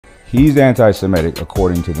He's anti-Semitic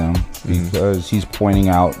according to them because he's pointing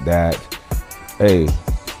out that, hey,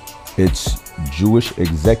 it's Jewish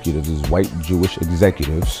executives, it's white Jewish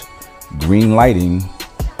executives, green lighting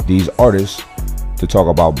these artists to talk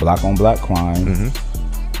about black on black crime,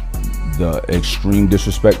 the extreme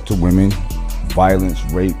disrespect to women, violence,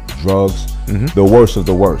 rape, drugs, the worst of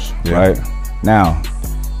the worst, right? Now,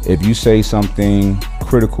 if you say something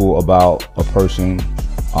critical about a person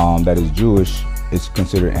that is Jewish, it's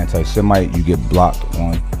considered anti-Semite. You get blocked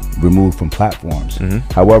on, removed from platforms.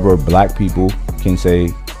 However, black people can say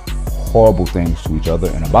horrible things to each other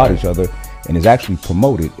and about each other, and it's actually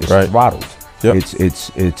promoted. It's throttled.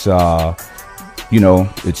 It's you know,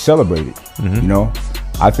 it's celebrated. You know,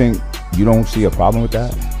 I think you don't see a problem with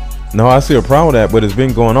that. No, I see a problem with that, but it's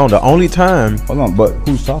been going on. The only time, hold on, but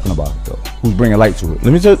who's talking about it though? Who's bringing light to it?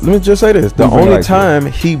 Let me just say this: the only time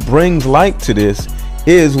he brings light to this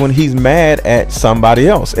is when he's mad at somebody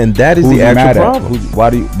else, and that is the actual problem.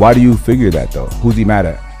 Why do you figure that though? Who's he mad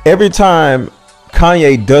at? Every time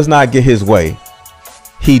Kanye does not get his way,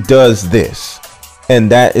 he does this, and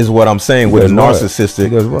that is what I'm saying with a narcissistic. He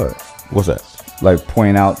does what? What's that? Like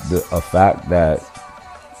point out a fact that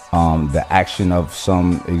the action of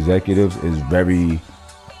some executives is very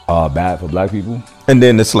bad for black people, and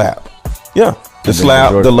then the slap, the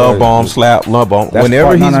slap, the love bomb, slap, love bomb.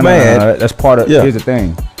 Whenever he's mad, that's part of. Here's the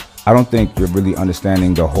thing, I don't think you're really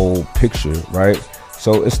understanding the whole picture, right?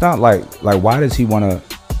 So it's not like why does he want to,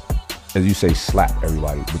 as you say, slap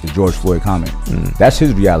everybody with the George Floyd comment? That's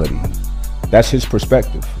his reality, that's his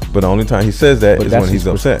perspective. But the only time he says that is when he's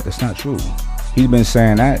upset. That's not true. He's been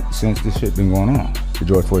saying that since this shit been going on. The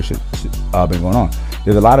George Floyd shit been going on.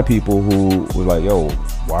 There's a lot of people who was like, yo,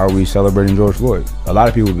 why are we celebrating George Floyd? A lot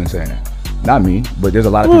of people have been saying that. Not me, but there's a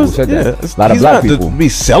lot of people who said that. A lot of black people. To be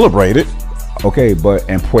celebrated. Okay,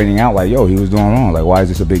 and pointing out like, yo, he was doing wrong. Like, why is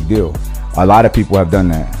this a big deal? A lot of people have done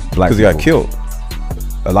that. Because he got killed.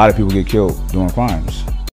 A lot of people get killed doing crimes.